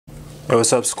Hey,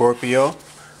 what's up, Scorpio?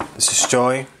 This is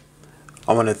Joey.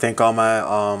 I want to thank all my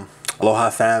Aloha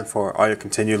fam for all your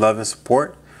continued love and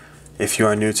support. If you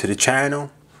are new to the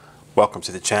channel, welcome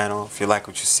to the channel. If you like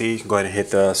what you see, you can go ahead and hit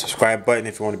the subscribe button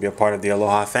if you want to be a part of the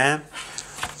Aloha fam.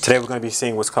 Today we're going to be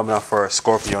seeing what's coming up for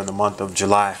Scorpio in the month of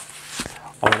July.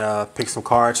 I'm going to pick some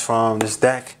cards from this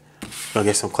deck. I'm going to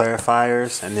get some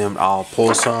clarifiers, and then I'll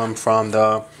pull some from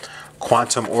the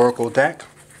Quantum Oracle deck.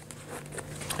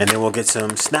 And then we'll get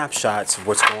some snapshots of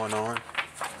what's going on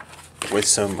with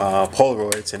some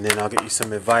Polaroids, and then I'll get you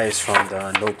some advice from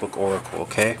the Notebook Oracle,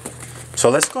 okay?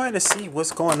 So let's go ahead and see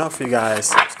what's going on for you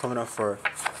guys. What's coming up for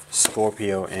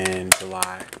Scorpio in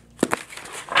July.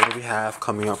 What do we have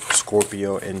coming up for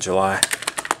Scorpio in July?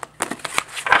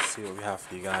 Let's see what we have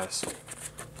for you guys.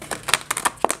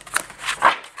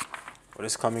 What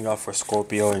is coming up for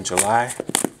Scorpio in July?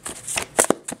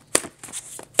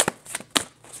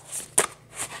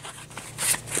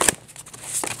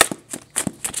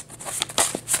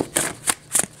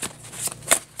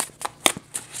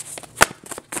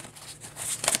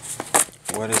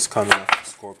 What is coming up for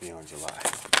Scorpio in July?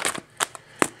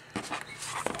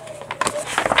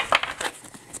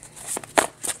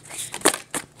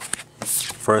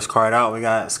 First card out, we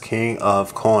got King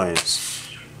of Coins.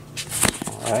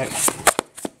 All right.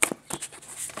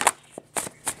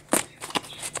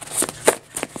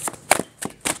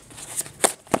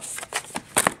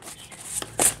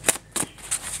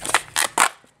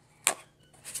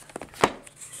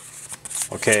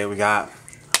 Okay, we got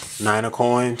Nine of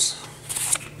Coins,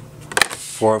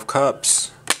 Four of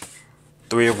Cups,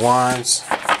 Three of Wands,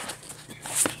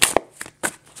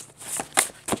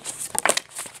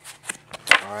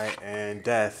 alright, and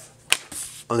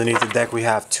Death. Underneath the deck we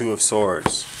have Two of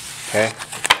Swords. Okay,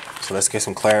 so let's get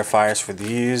some clarifiers for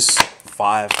these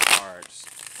 5 cards.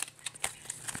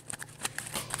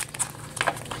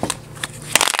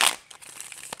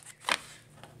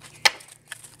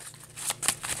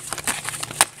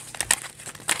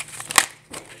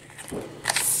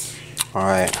 All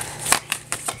right.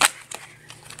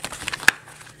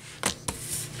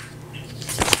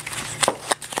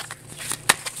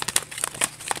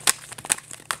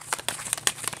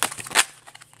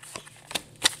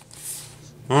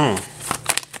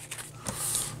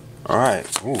 All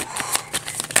right. Ooh.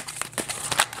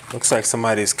 Looks like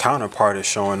somebody's counterpart is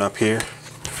showing up here.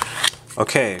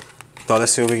 Okay. So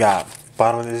let's see what we got.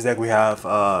 Bottom of this deck we have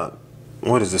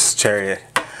what is this? Chariot.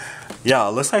 Yeah,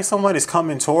 it looks like somebody's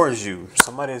coming towards you.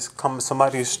 Somebody's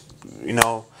you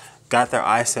know, got their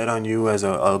eye set on you as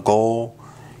a goal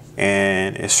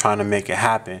and is trying to make it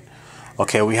happen.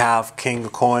 Okay, we have King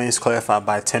of Coins clarified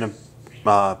by Ten of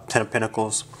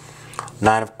Pentacles,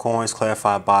 Nine of Coins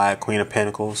clarified by Queen of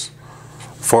Pentacles,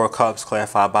 Four of Cups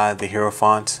clarified by the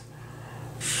Hierophant,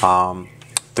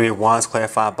 Three of Wands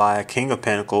clarified by King of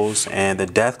Pentacles, and the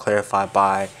Death clarified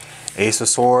by Ace of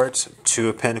Swords, Two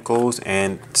of Pentacles,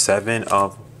 and Seven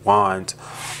of Wands.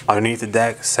 Underneath the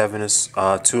deck,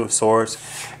 Two of Swords,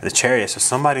 and the Chariot. So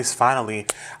somebody's finally,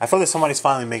 I feel that somebody's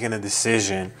finally making a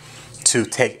decision to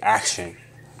take action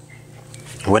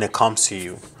when it comes to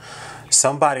you.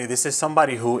 This is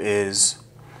somebody who is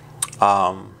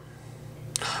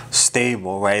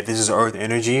stable, right? This is Earth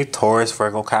energy, Taurus,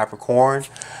 Virgo, Capricorn.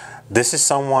 This is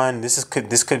someone, this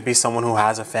could be someone who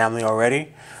has a family already,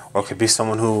 or it could be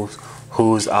someone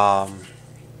who's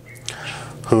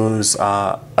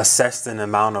assessed an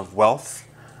amount of wealth.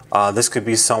 This could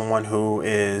be someone who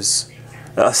is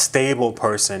a stable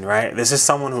person, right? This is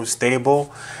someone who's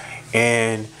stable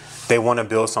and they want to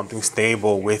build something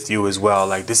stable with you as well.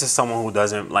 Like, this is someone who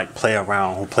doesn't like play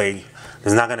around,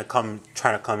 is not going to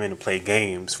try to come in and play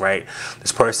games, right?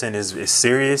 This person is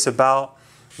serious about,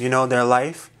 you know, their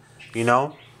life, you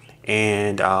know,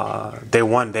 and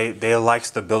they like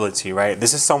stability, right?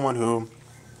 This is someone who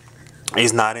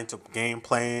is not into game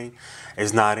playing,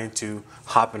 is not into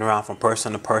hopping around from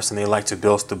person to person. They like to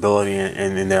build stability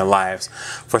in their lives.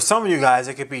 For some of you guys,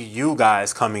 it could be you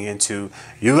guys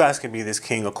you guys could be this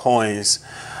King of Coins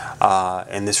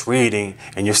in this reading,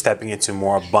 and you're stepping into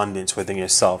more abundance within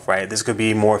yourself, right? This could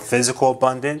be more physical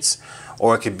abundance,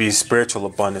 or it could be spiritual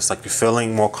abundance. Like, you're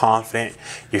feeling more confident,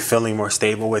 you're feeling more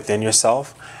stable within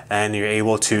yourself, and you're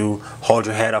able to hold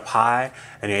your head up high,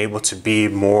 and you're able to be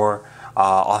more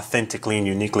authentically and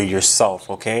uniquely yourself.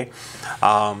 Okay,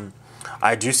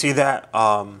 I do see that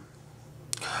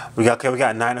we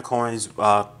got Nine of Coins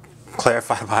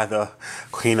clarified by the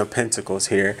Queen of Pentacles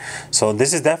here. So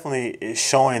this is definitely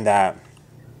showing that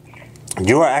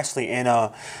you are actually in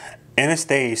a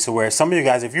stage to where some of you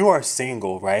guys, if you are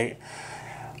single, right,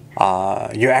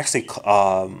 you're actually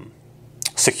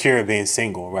secure being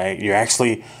single, right? You're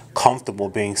actually comfortable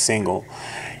being single.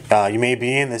 You may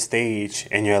be in the stage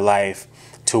in your life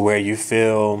to where you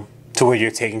feel, to where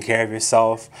you're taking care of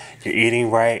yourself, you're eating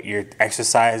right, you're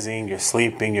exercising, you're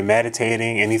sleeping, you're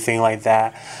meditating, anything like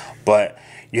that. But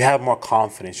you have more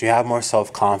confidence, you have more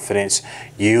self-confidence,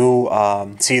 you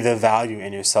see the value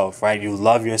in yourself, right? You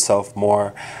love yourself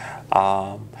more,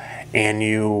 and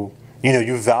you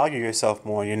value yourself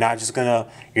more. You're not just gonna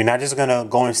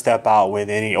go and step out with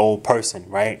any old person,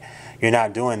 right? You're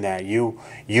not doing that. You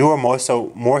are more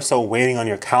so waiting on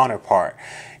your counterpart.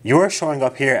 You are showing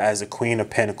up here as a Queen of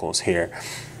Pentacles here.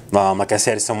 Like I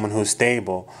said, it's someone who's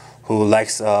stable, who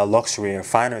likes luxury or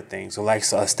finer things, who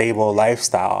likes a stable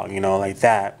lifestyle, like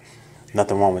that.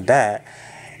 Nothing wrong with that.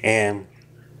 And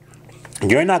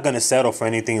you're not going to settle for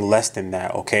anything less than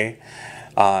that, okay?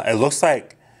 It looks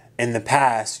like in the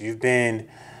past,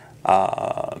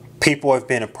 people have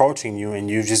been approaching you, and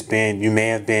you may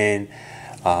have been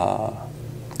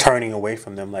turning away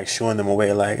from them, like shooing them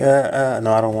away, like,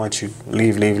 no, I don't want you.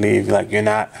 Leave. Like, you're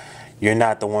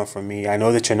not the one for me. I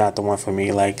know that you're not the one for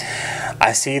me. Like,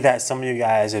 I see that some of you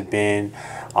guys have been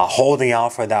holding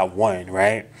out for that one,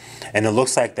 right? And it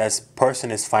looks like that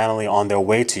person is finally on their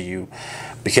way to you,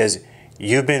 because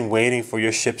you've been waiting for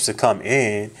your ships to come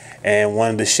in, and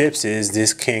one of the ships is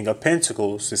this King of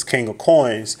Pentacles, this King of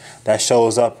Coins that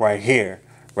shows up right here,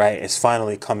 right? It's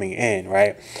finally coming in,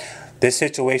 right? This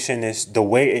situation is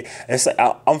it's like,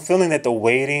 I'm feeling that the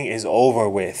waiting is over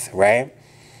with, right?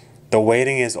 The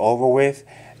waiting is over with,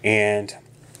 and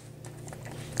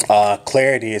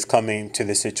clarity is coming to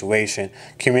the situation.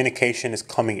 Communication is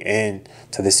coming in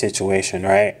to the situation,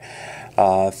 right?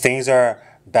 Things are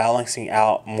balancing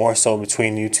out more so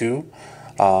between you two.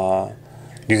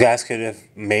 You guys could have,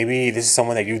 maybe this is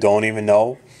someone that you don't even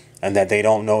know, and that they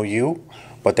don't know you,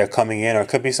 but they're coming in. Or it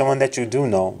could be someone that you do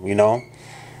know,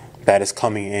 that is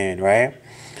coming in, right?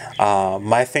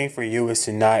 My thing for you is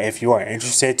to not, if you are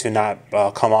interested, to not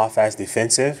come off as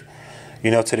defensive,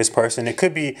 to this person. It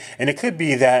could be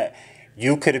that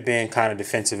you could have been kind of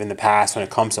defensive in the past when it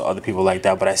comes to other people like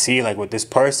that. But I see, like, with this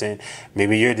person,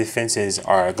 maybe your defenses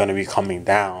are going to be coming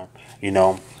down, and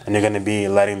they're going to be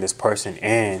letting this person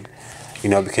in,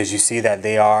 because you see that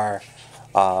they are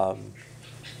on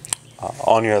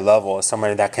your level,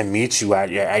 somebody that can meet you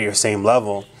at your same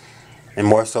level, and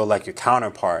more so like your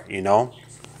counterpart,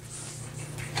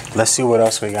 Let's see what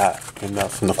else we got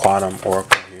from the Quantum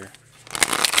Oracle here.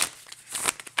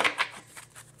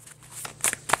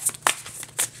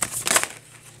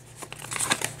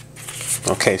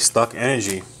 Okay, stuck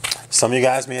energy. Some of you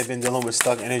guys may have been dealing with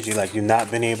stuck energy, like you've not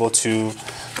been able to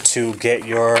get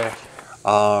your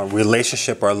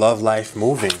relationship or love life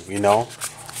moving,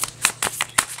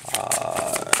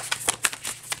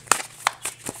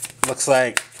 Looks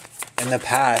like in the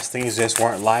past, things just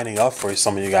weren't lining up for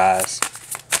some of you guys.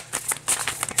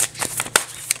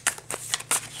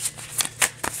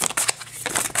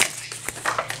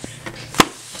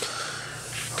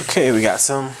 Okay, we got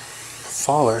some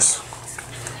fallers.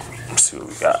 Let's see what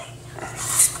we got.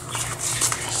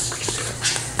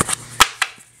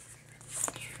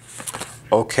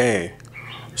 Okay,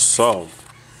 so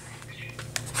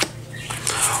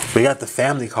we got the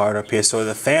family card up here. So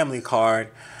the family card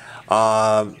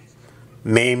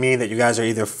may mean that you guys are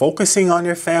either focusing on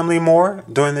your family more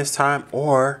during this time,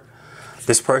 or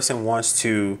this person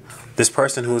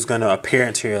who's going to appear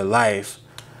into your life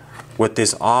with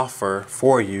this offer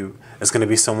for you is going to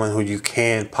be someone who you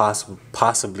can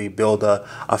possibly build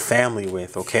a family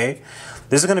with, okay?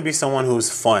 This is going to be someone who's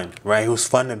fun, right? Who's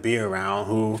fun to be around,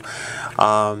 who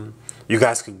you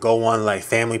guys could go on like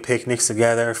family picnics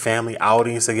together, family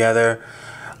outings together,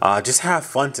 just have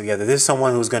fun together. This is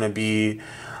someone who's going to be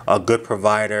a good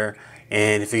provider,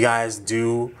 and if you guys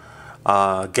do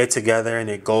get together and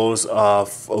it goes a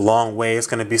long way, it's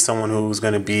going to be someone who's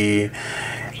going to be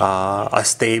a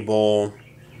stable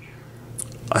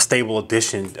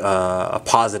addition, a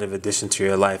positive addition to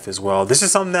your life as well. This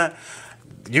is something that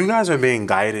you guys are being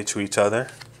guided to each other,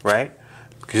 right?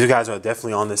 Because you guys are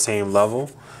definitely on the same level.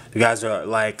 You guys are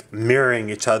like mirroring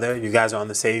each other. You guys are on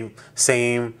the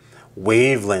same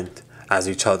wavelength as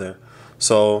each other.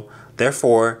 So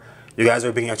therefore, you guys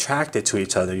are being attracted to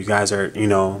each other. You guys are,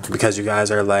 because you guys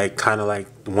are like kind of like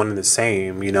one and the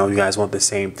same. You guys want the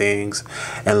same things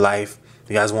in life.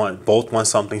 You guys both want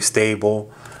something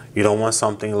stable. You don't want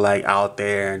something like out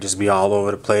there and just be all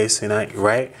over the place,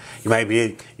 right? You might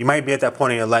be at that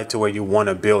point in your life to where you want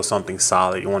to build something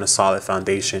solid. You want a solid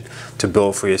foundation to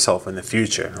build for yourself in the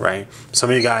future, right? Some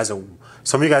of you guys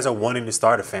are wanting to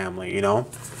start a family,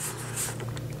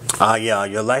 yeah,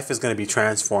 your life is going to be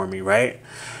transforming, right?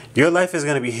 your life is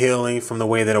going to be healing from the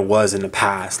way that it was in the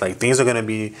past. Like, things are going to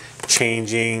be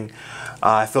changing.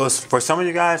 I feel for some of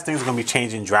you guys, things are going to be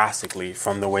changing drastically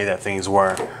from the way that things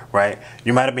were, right?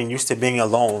 You might have been used to being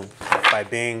alone, by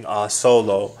being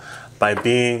solo, by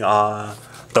being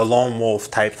the lone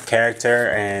wolf type character,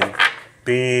 and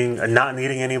being not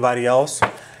needing anybody else,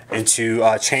 into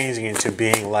changing into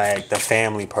being like the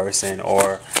family person,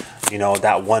 or, you know,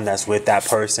 that one that's with that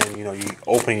person. You know, you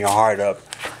open your heart up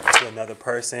to another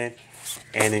person,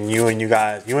 and then you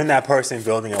and that person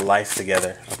building a life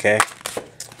together. Okay,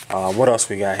 what else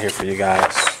we got here for you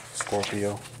guys,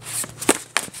 Scorpio?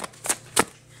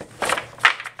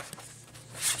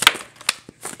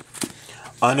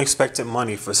 Unexpected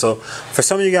money. For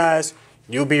some of you guys,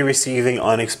 you'll be receiving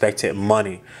unexpected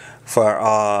money,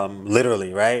 for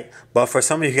literally, right? But for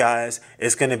some of you guys,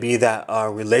 it's going to be that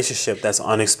relationship that's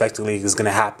unexpectedly is going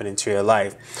to happen into your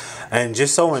life. And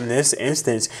just so in this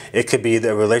instance, it could be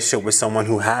the relationship with someone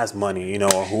who has money, you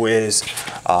know, or who is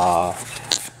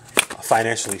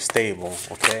financially stable.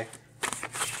 Okay.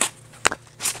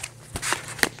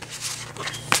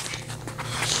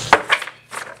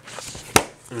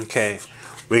 Okay,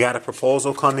 we got a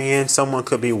proposal coming in. Someone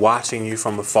could be watching you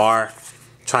from afar,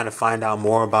 trying to find out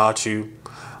more about you.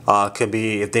 Could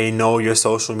be, if they know your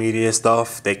social media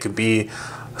stuff, they could be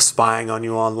spying on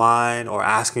you online, or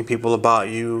asking people about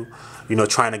you, you know,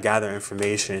 trying to gather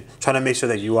information, trying to make sure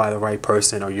that you are the right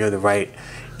person, or you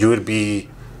would be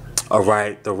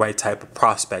the right type of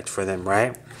prospect for them,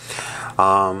 right?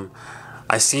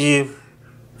 I see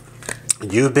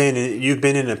you've been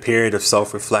in a period of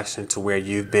self-reflection, to where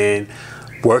you've been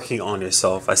working on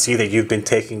yourself. I see that you've been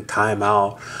taking time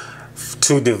out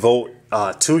to devote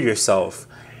to yourself,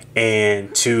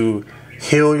 and to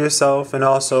heal yourself, and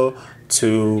also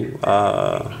to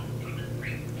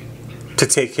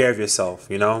take care of yourself.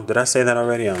 You know, did I say that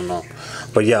already? I don't know.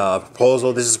 But yeah, a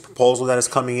proposal. This is a proposal that is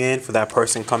coming in for that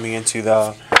person coming into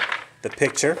the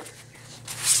picture.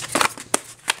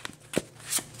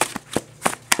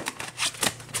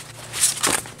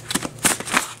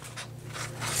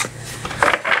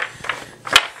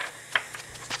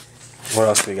 What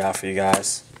else we got for you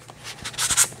guys?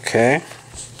 Okay.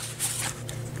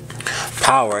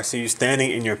 Power. I see you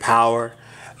standing in your power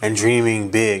and dreaming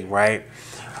big, right?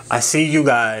 I see you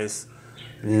guys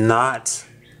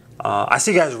I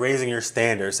see you guys raising your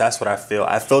standards. That's what I feel.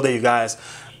 I feel that you guys,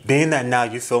 being that now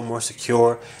you feel more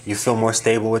secure, you feel more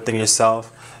stable within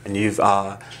yourself, and you've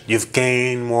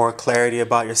gained more clarity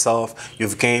about yourself.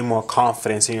 You've gained more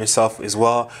confidence in yourself as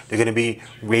well. You're going to be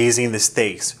raising the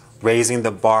stakes, raising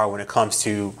the bar when it comes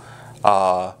to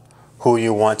who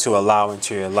you want to allow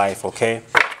into your life, okay?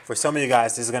 For some of you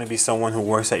guys, this is going to be someone who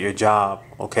works at your job,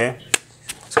 okay?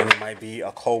 So it might be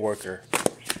a coworker,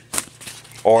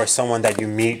 or someone that you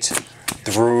meet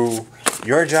through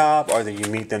your job, or that you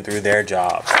meet them through their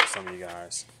job. For some of you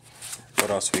guys. What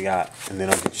else we got? And then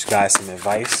I'll give you guys some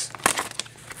advice.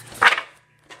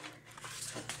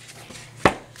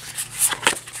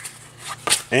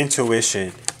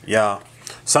 Intuition. Yeah.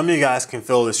 Some of you guys can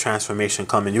feel this transformation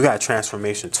coming. You got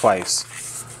transformation twice.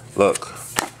 Look.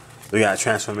 We got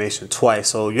transformation twice.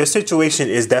 So your situation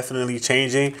is definitely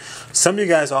changing. Some of you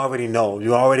guys already know.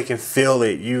 You already can feel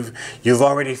it. You've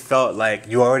already felt like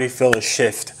you already feel a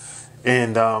shift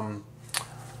in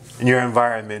your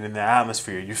environment, in the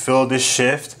atmosphere. You feel this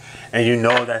shift, and you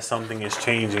know that something is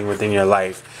changing within your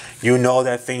life. You know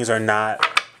that things are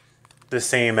not the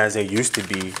same as they used to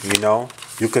be, you know?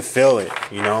 You could feel it,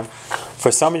 you know?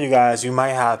 For some of you guys, you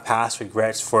might have past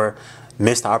regrets for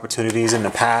missed opportunities in the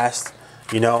past,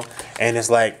 you know? And it's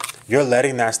like you're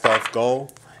letting that stuff go,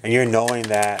 and you're knowing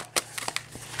that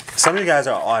some of you guys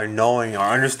are knowing or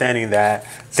understanding that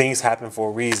things happen for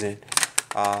a reason.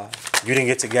 You didn't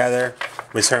get together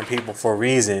with certain people for a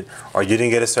reason, or you didn't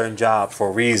get a certain job for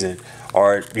a reason,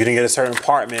 or you didn't get a certain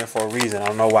apartment for a reason. I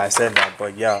don't know why I said that,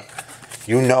 but yeah,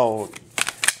 you know,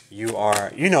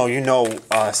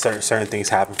 certain things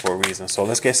happen for a reason. So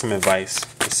let's get some advice.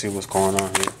 Let's see what's going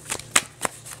on here.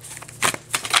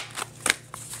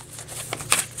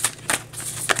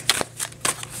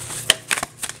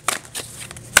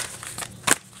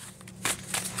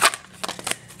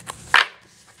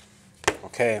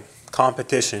 Okay,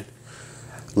 competition.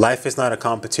 Life is not a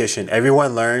competition.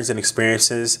 Everyone learns and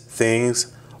experiences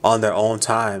things on their own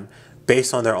time,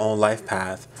 based on their own life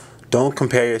path. Don't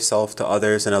compare yourself to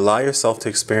others, and allow yourself to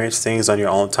experience things on your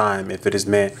own time if it is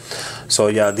meant. So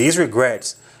yeah, these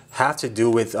regrets have to do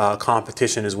with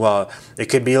competition as well. It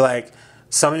could be like,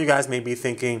 some of you guys may be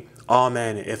thinking, oh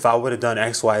man, if I would have done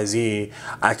X, Y, Z,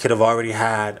 I could have already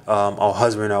had a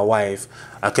husband or a wife.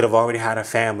 I could have already had a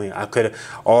family. I could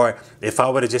have, or if I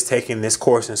would have just taken this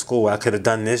course in school, I could have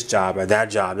done this job or that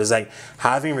job. It's like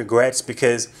having regrets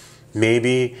because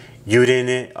maybe you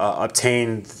didn't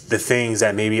obtain the things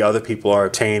that maybe other people are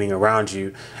obtaining around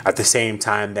you at the same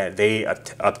time that they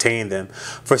obtained them.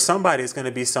 For somebody, it's going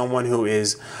to be someone who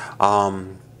is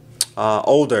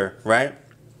older, right?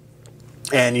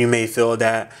 And you may feel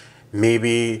that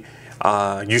maybe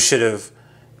you should have,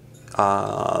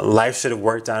 life should have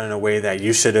worked out in a way that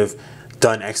you should have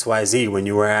done X, Y, Z when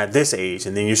you were at this age,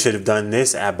 and then you should have done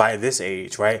this by this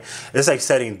age, right? It's like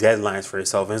setting deadlines for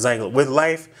yourself. And it's like with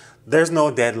life, there's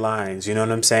no deadlines. You know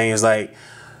what I'm saying? It's like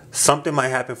something might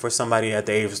happen for somebody at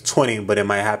the age of 20, but it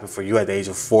might happen for you at the age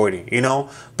of 40, you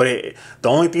know? But the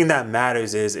only thing that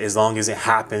matters is as long as it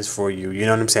happens for you, you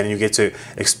know what I'm saying? You get to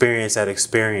experience that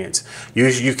experience.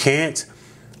 You can't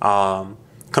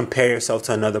compare yourself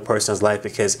to another person's life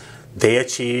because they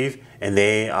achieve and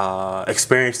they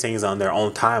experience things on their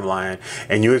own timeline,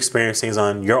 and you experience things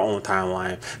on your own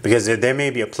timeline, because there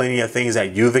may be plenty of things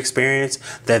that you've experienced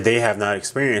that they have not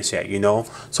experienced yet, you know?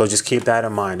 So just keep that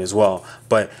in mind as well.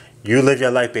 But you live your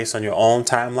life based on your own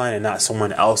timeline and not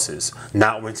someone else's.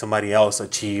 Not when somebody else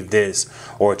achieved this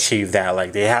or achieved that.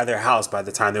 Like they had their house by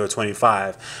the time they were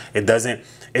 25.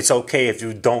 It's okay if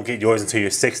you don't get yours until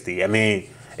you're 60. I mean,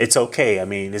 it's okay. I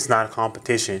mean, it's not a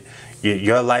competition.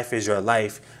 Your life is your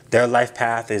life. Their life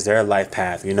path is their life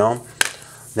path, you know?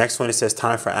 Next one, it says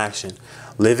time for action.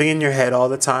 Living in your head all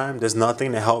the time does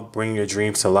nothing to help bring your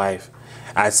dreams to life.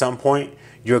 At some point,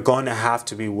 you're going to have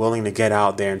to be willing to get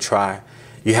out there and try.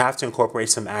 You have to incorporate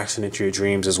some action into your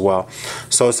dreams as well.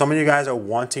 So some of you guys are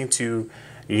wanting to,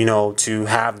 you know, to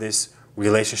have this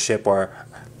relationship or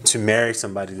to marry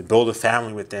somebody, to build a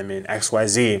family with them in X, Y,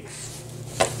 Z.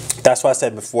 That's why I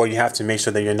said before, you have to make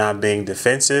sure that you're not being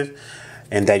defensive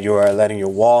and that you are letting your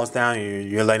walls down,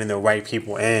 you're letting the right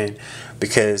people in,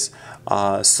 because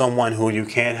someone who you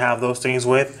can't have those things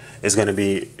with is going to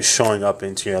be showing up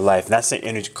into your life. That's the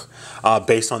energy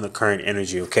based on the current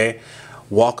energy, okay?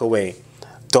 Walk away.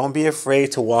 Don't be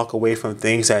afraid to walk away from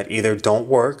things that either don't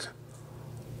work,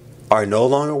 are no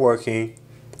longer working,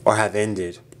 or have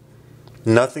ended.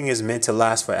 Nothing is meant to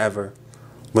last forever.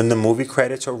 When the movie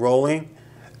credits are rolling,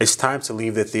 it's time to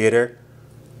leave the theater,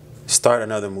 start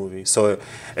another movie. So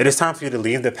it is time for you to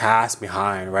leave the past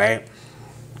behind, right?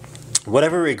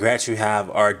 Whatever regrets you have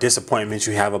or disappointments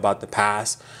you have about the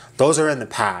past, those are in the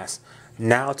past.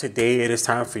 Now today it is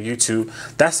time for you to,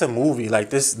 that's a movie,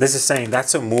 like this is saying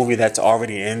that's a movie that's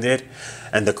already ended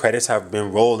and the credits have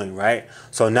been rolling, right?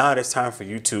 So now it is time for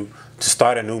you to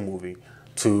start a new movie,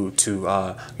 to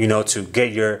you know, to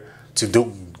get your, to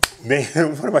do, man,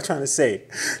 what am I trying to say?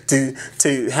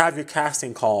 To have your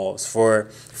casting calls for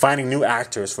finding new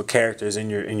actors for characters in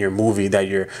your movie that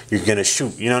you're gonna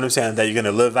shoot. You know what I'm saying? That you're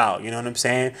gonna live out. You know what I'm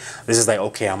saying? This is like,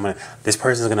 okay, this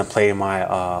person's gonna play my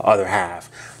other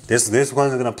half. This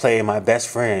one's gonna play my best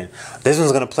friend. This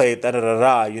one's gonna play da da da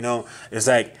da. You know, it's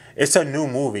like, it's a new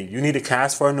movie. You need to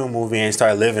cast for a new movie and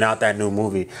start living out that new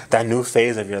movie, that new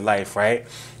phase of your life, right?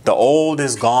 The old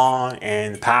is gone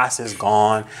and the past is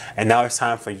gone, and now it's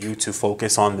time for you to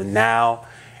focus on the now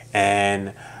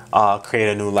and create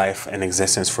a new life and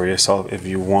existence for yourself if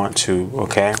you want to,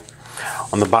 okay?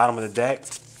 On the bottom of the deck,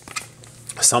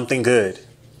 something good.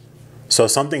 So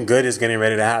something good is getting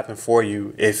ready to happen for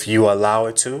you if you allow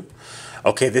it to.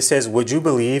 Okay, this says, would you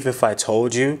believe if I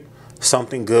told you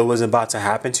something good was about to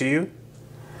happen to you?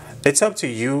 It's up to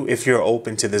you if you're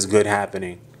open to this good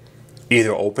happening.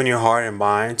 Either open your heart and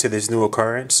mind to this new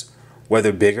occurrence,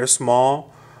 whether big or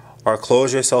small, or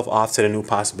close yourself off to the new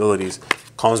possibilities.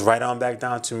 Comes right on back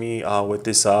down to me with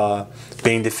this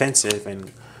being defensive and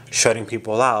shutting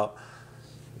people out.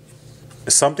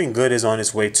 Something good is on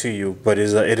its way to you, but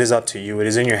it is up to you. It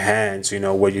is in your hands, you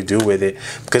know, what you do with it,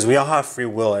 because we all have free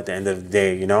will at the end of the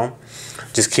day, you know.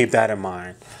 Just keep that in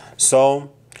mind.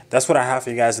 So that's what I have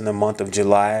for you guys in the month of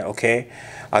July, okay?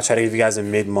 I'll try to give you guys a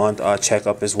mid-month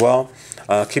checkup as well.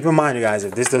 Keep in mind, you guys,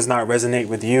 if this does not resonate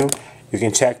with you, you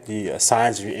can check the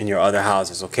signs in your other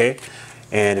houses, okay?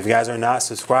 And if you guys are not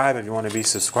subscribed, if you want to be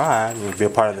subscribed and be a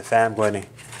part of the fam, go ahead and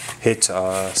hit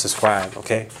subscribe,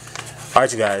 okay? All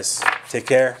right, you guys, take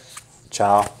care.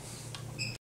 Ciao.